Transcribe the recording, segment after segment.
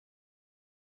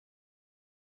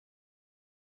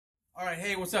Alright,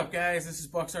 hey, what's up guys? This is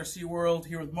Bucks RC World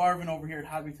here with Marvin over here at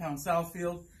Hobbytown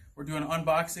Southfield. We're doing an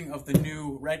unboxing of the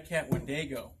new Redcat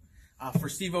Wendigo for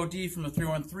Steve O.D. from the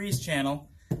 313's channel.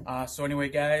 So anyway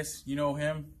guys, you know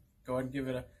him. Go ahead and give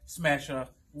it a smash a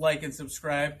like and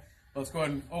subscribe. Let's go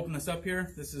ahead and open this up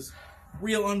here. This is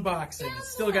real unboxing. It's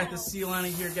still got the seal on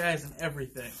it here guys and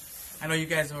everything. I know you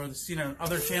guys have already seen it on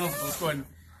other channels, but let's go ahead and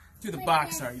do the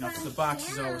box art, because the box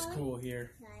is always cool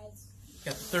here.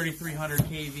 Got the 3300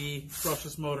 kV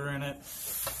brushless motor in it,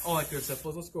 all that good stuff.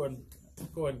 Let's go ahead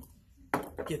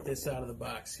and get this out of the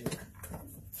box here.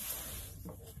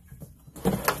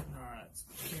 All right,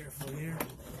 careful here.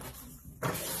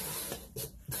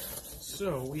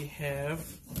 So we have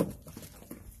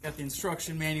got the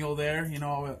instruction manual there,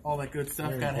 all that good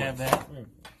stuff. Gotta have that.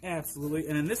 Absolutely.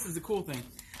 And then this is the cool thing.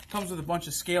 It comes with a bunch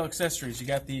of scale accessories. You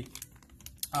got the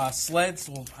sleds.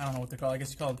 Well, I don't know what they're called. I guess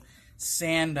you call them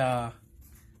sand.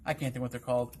 I can't think what they're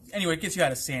called. Anyway, it gets you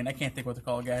out of sand. I can't think what they're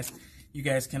called, guys. You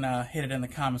guys can hit it in the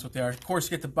comments what they are. Of course, you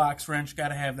get the box wrench. Got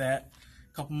to have that.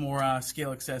 A couple more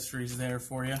scale accessories there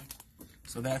for you.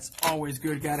 So that's always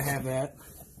good. Got to have that.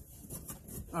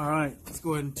 All right, let's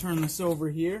go ahead and turn this over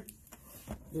here.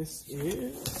 This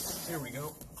is... There we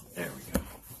go. There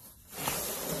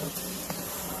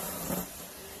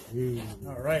we go.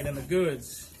 All right, and the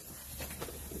goods.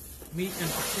 Meat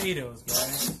and potatoes,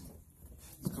 guys.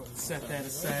 Let's go ahead and set that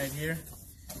aside here.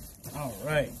 All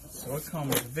right, so it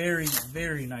comes very,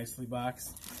 very nicely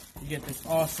boxed. You get this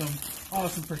awesome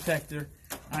protector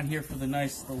on here for the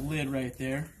lid right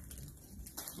there.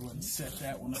 Go ahead and set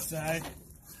that one aside.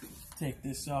 Take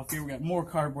this off here. We got more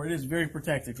cardboard. It is very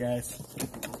protected, guys.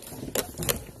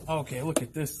 Okay, look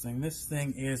at this thing. This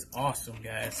thing is awesome,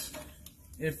 guys.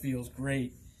 It feels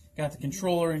great. Got the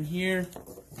controller in here.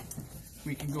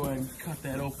 We can go ahead and cut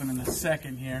that open in a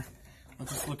second here.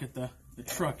 Let's just look at the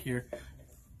truck here.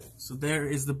 So there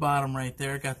is the bottom right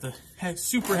there. Got the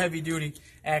super heavy duty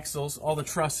axles, all the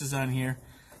trusses on here.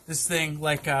 This thing,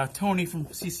 like Tony from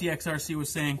CCXRC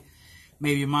was saying,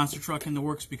 maybe a monster truck in the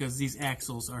works because these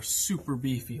axles are super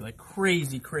beefy, like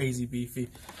crazy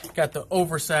beefy. Got the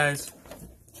oversized,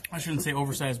 I shouldn't say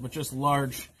oversized, but just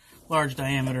large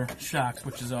diameter shocks,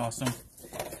 which is awesome.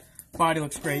 Body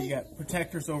looks great. You got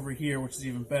protectors over here, which is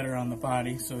even better on the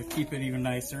body, so keep it even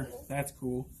nicer. That's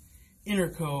cool.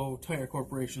 Interco Tire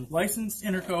Corporation, licensed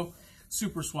Interco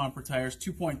Super Swamper tires,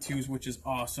 2.2s, which is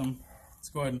awesome. Let's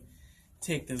go ahead and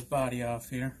take this body off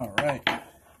here. All right.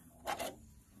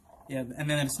 Yeah, and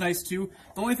then it's nice too.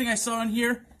 The only thing I saw in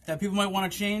here that people might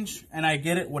want to change, and I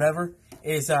get it, whatever,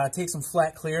 is take some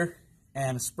flat clear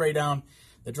and spray down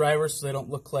the drivers so they don't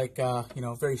look like,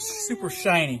 very super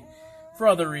shiny. For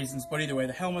other reasons, but either way,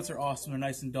 the helmets are awesome. They're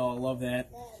nice and dull. I love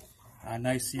that.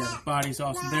 Nice, yeah, the body's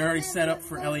awesome. They're already set up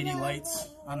for LED lights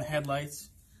on the headlights.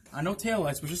 No tail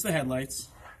lights, but just the headlights.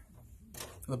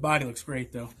 The body looks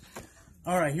great, though.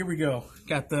 All right, here we go.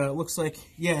 Got the, looks like,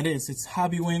 yeah, it is. It's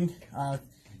Hobbywing.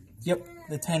 Yep,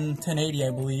 the 1080,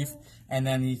 I believe. And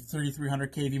then the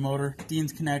 3300 kV motor.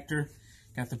 Dean's connector.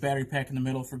 Got the battery pack in the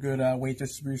middle for good weight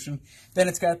distribution. Then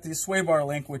it's got the sway bar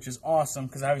link, which is awesome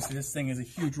because obviously this thing is a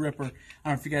huge ripper. I don't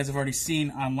know if you guys have already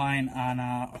seen online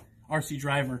on RC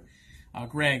Driver.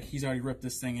 Greg, he's already ripped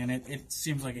this thing, and it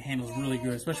seems like it handles really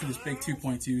good, especially this big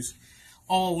 2.2s.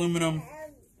 All aluminum.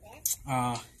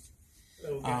 I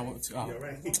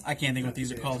can't think what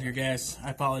these are called here, guys. I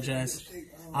apologize.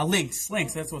 Links,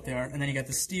 that's what they are. And then you got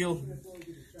the steel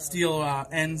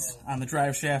ends on the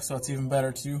drive shaft, so it's even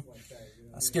better too.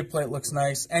 Skid plate looks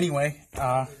nice. Anyway,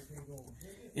 that's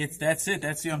it.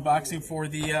 That's the unboxing for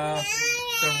the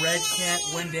Redcat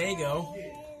Wendigo.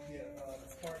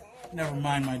 Never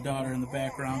mind my daughter in the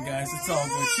background, guys. It's all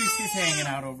good. She's hanging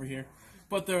out over here.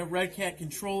 But the Redcat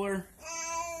controller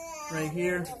right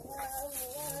here.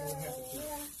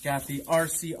 Got the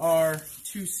RCR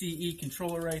 2CE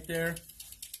controller right there.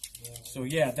 So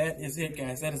yeah, that is it,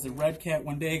 guys. That is the Redcat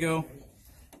Wendigo.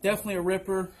 Definitely a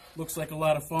ripper. Looks like a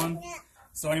lot of fun.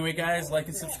 So anyway, guys, like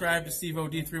and subscribe to Steve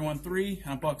O.D. 313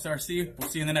 on Bucks RC. We'll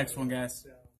see you in the next one, guys.